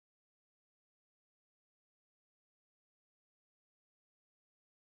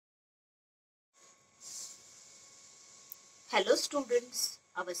Hello students,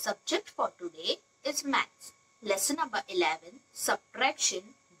 our subject for today is maths. Lesson number 11, subtraction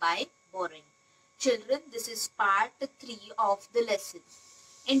by borrowing. Children, this is part 3 of the lesson.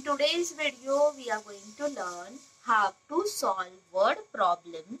 In today's video, we are going to learn how to solve word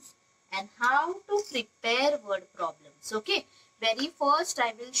problems and how to prepare word problems. Okay, very first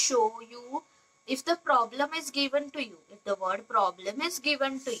I will show you if the problem is given to you, if the word problem is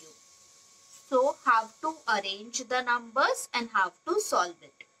given to you. So, how to arrange the numbers and how to solve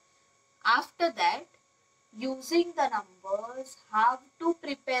it. After that, using the numbers, how to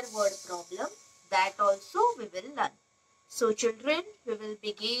prepare word problem, that also we will learn. So, children, we will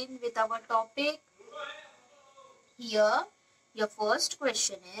begin with our topic. Here, your first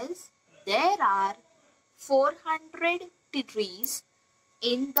question is, there are 400 trees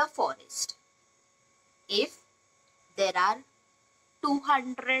in the forest. If there are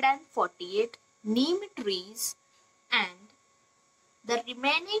 248 neem trees and the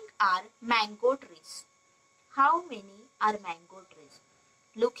remaining are mango trees. How many are mango trees?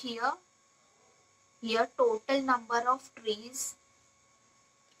 Look here. Here total number of trees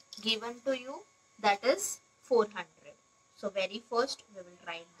given to you, that is 400. So very first we will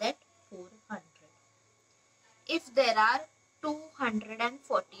write that 400. If there are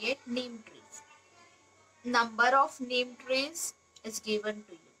 248 neem trees, number of neem trees is given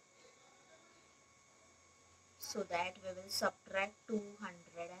to you. So that we will subtract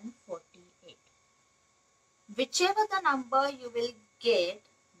 248. Whichever the number you will get,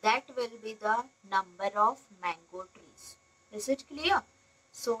 that will be the number of mango trees. Is it clear?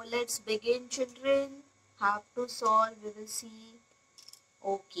 So let's begin, children. How to solve, we will see.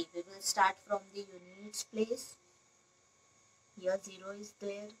 Okay, we will start from the units place. Here 0 is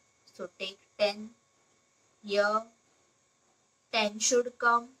there. So take 10. Here 10 should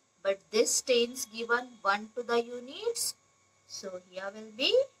come. But this 10 is given 1 to the units. So here will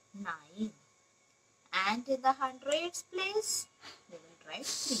be 9. And in the hundreds place, we will write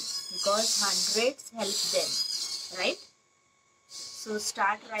 3. Because hundreds help them. Right? So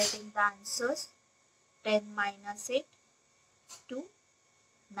start writing the answers. 10 minus 8, 2.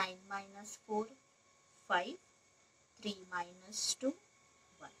 9 minus 4, 5. 3 minus 2,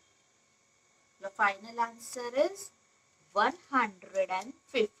 1. The final answer is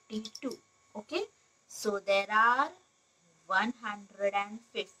 152. Okay, so there are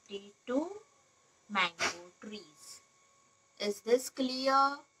 152 mango trees. Is this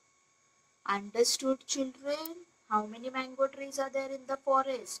clear? Understood, children? How many mango trees are there in the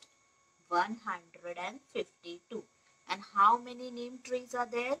forest? 152. And how many neem trees are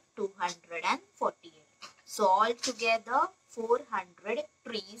there? 248. So altogether 400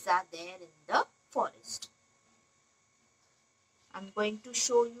 trees are there in the forest. I'm going to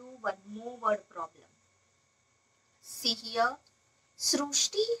show you one more word problem. See here,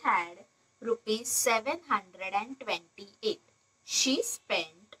 Srushti had rupees 728. She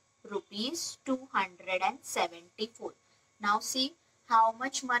spent rupees 274. Now see how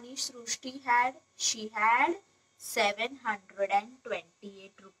much money Srushti had. She had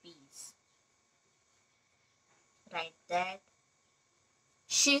 728 rupees. Write that.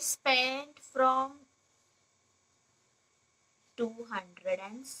 She spent from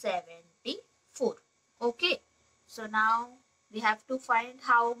 274. Okay, so now we have to find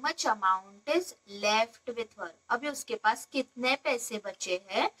how much amount is left with her. अभी उसके पास कितने पैसे बचे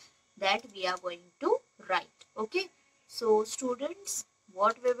हैं, that we are going to write. Okay, so students,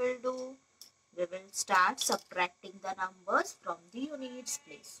 what we will do, we will start subtracting the numbers from the units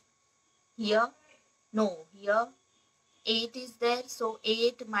place. Here 8 is there, so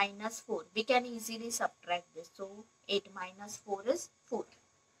 8 minus 4. We can easily subtract this. So 8 minus 4 is 4.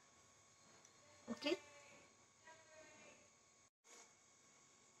 Okay.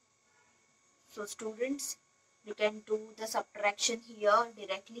 So students, you can do the subtraction here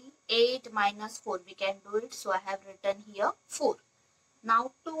directly. 8 minus 4, we can do it. So I have written here 4.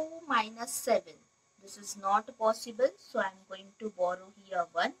 Now 2 minus 7. This is not possible. So I am going to borrow here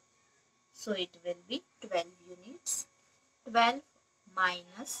 1. So it will be 12 units. 12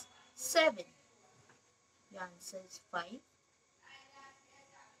 minus 7. The answer is 5.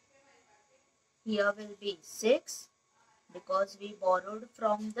 Here will be 6 because we borrowed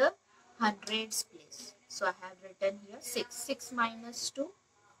from the hundreds place. So I have written here 6. 6 minus 2,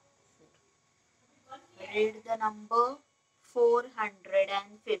 4. Read the number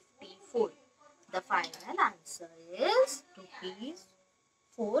 454. The final answer is rupees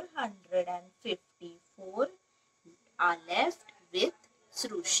 454 are left with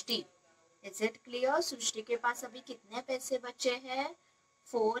Srushti. Is it clear? सृष्टि के पास अभी कितने पैसे बचे हैं?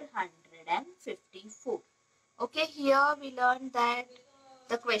 454. Okay, here we learned that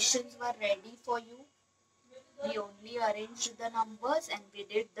the questions were ready for you. We only arranged the numbers and we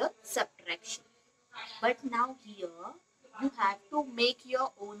did the subtraction. But now here you have to make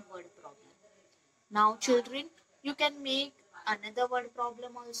your own word problem. Now children, you can make another word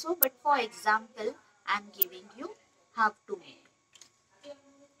problem also, but for example I am giving you how to make.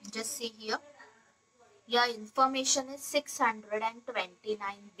 Just see here. Your information is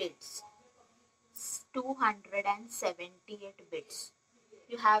 629 bits, 278 bits.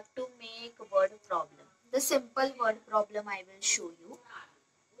 You have to make word problem. The simple word problem I will show you.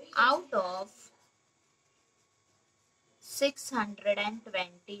 Out of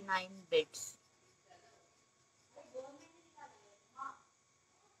 629 bits,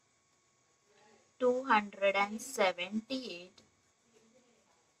 278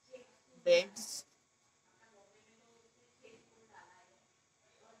 bits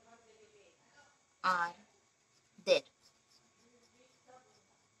are there.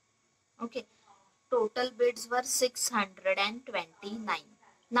 Okay, total bits were 629.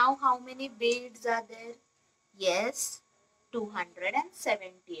 Now how many bits are there? Yes,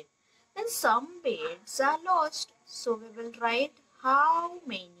 278. Then some bits are lost. So we will write how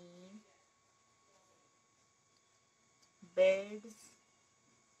many bits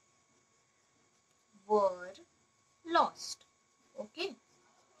were lost. Okay.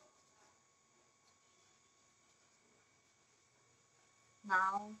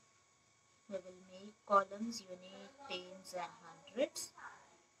 Now we will make columns, unit, tens and hundreds.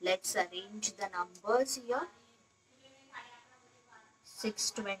 Let's arrange the numbers here.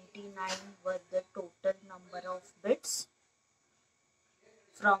 629 were the total number of bits.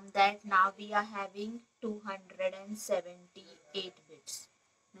 From that now we are having 278 bits.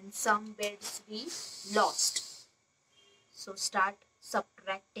 And some bits we lost. So start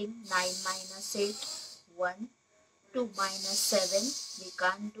subtracting. 9 minus 8, 1. 2 minus 7, we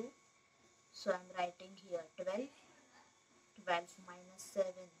can't do. So I am writing here 12. 12 minus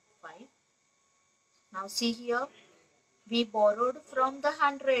 7, 5. Now see here, we borrowed from the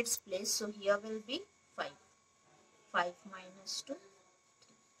hundreds place. So here will be 5. 5 minus 2, 3.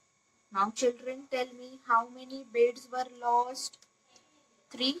 Now children, tell me how many bits were lost?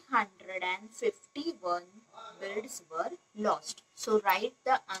 351 bits were lost. So write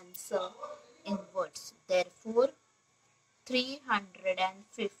the answer in words. Therefore,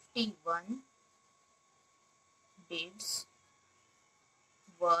 351 bits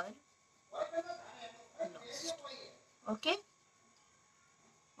were lost. Okay?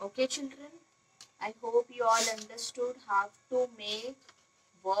 Okay children, I hope you all understood how to make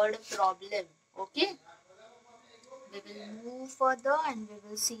word problem. Okay? We will move further and we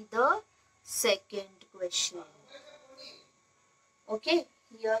will see the second question. Okay,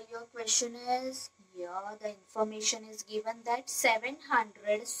 here your question is, here the information is given that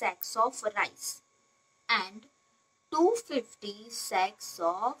 700 sacks of rice and 250 sacks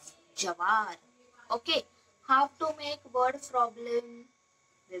of jawar. Okay, how to make word problem?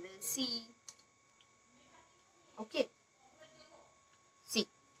 We will see. Okay, see.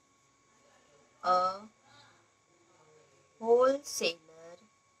 A wholesaler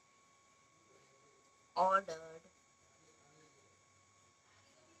ordered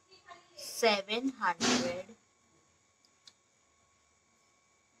 700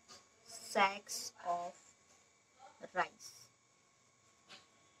 sacks of rice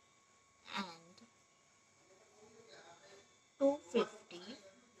and 250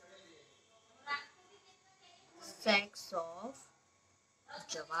 sacks of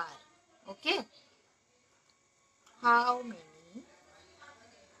jawar. Okay, how many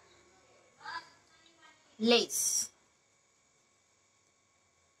lace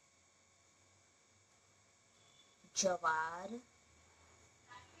jawar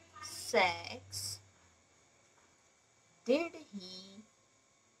sacks did he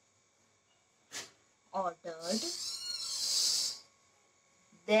ordered?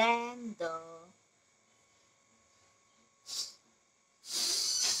 Then the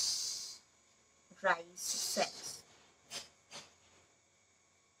rice sacks.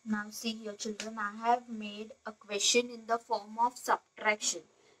 Now see here children, I have made a question in the form of subtraction.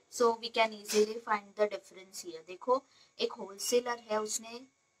 So we can easily find the difference here. देखो, एक wholesaler है, उसने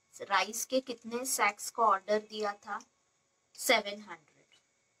rice के कितने सैक्स का order दिया था? 700.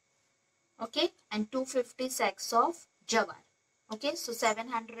 Okay, and 250 sacks of jawar. Okay, so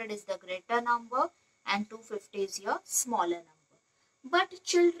 700 is the greater number and 250 is your smaller number. But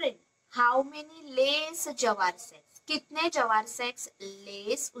children, how many lace jawar sacks? कितने जवार sacks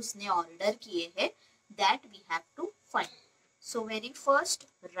lace उसने order किए हैं? That we have to find. So very first,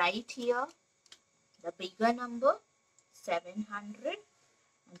 write here The bigger number 700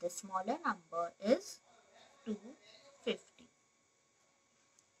 and the smaller number is 250.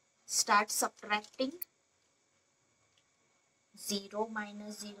 Start subtracting. 0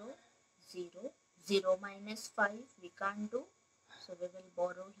 minus 0, 0. 0 minus 5 we can't do. So we will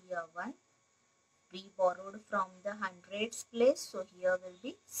borrow here 1. We borrowed from the hundreds place. So here will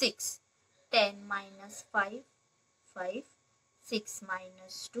be 6. 10 minus 5, 5. 6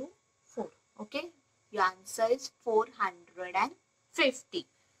 minus 2, 4. Okay. Your answer is 450.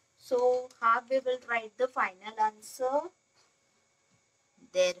 So how we will write the final answer?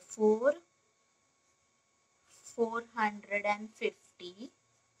 Therefore, 450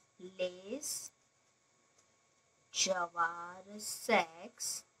 less jawar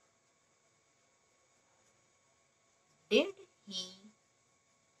sacks did he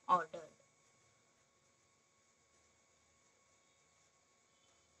order?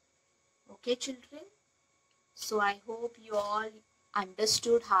 Okay, children. So I hope you all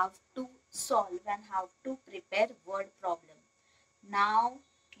understood how to solve and how to prepare word problem. Now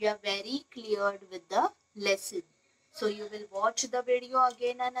you are very cleared with the lesson. So you will watch the video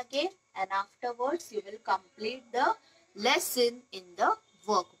again and again, and afterwards you will complete the lesson in the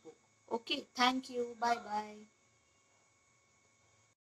workbook. Okay, thank you. Bye bye.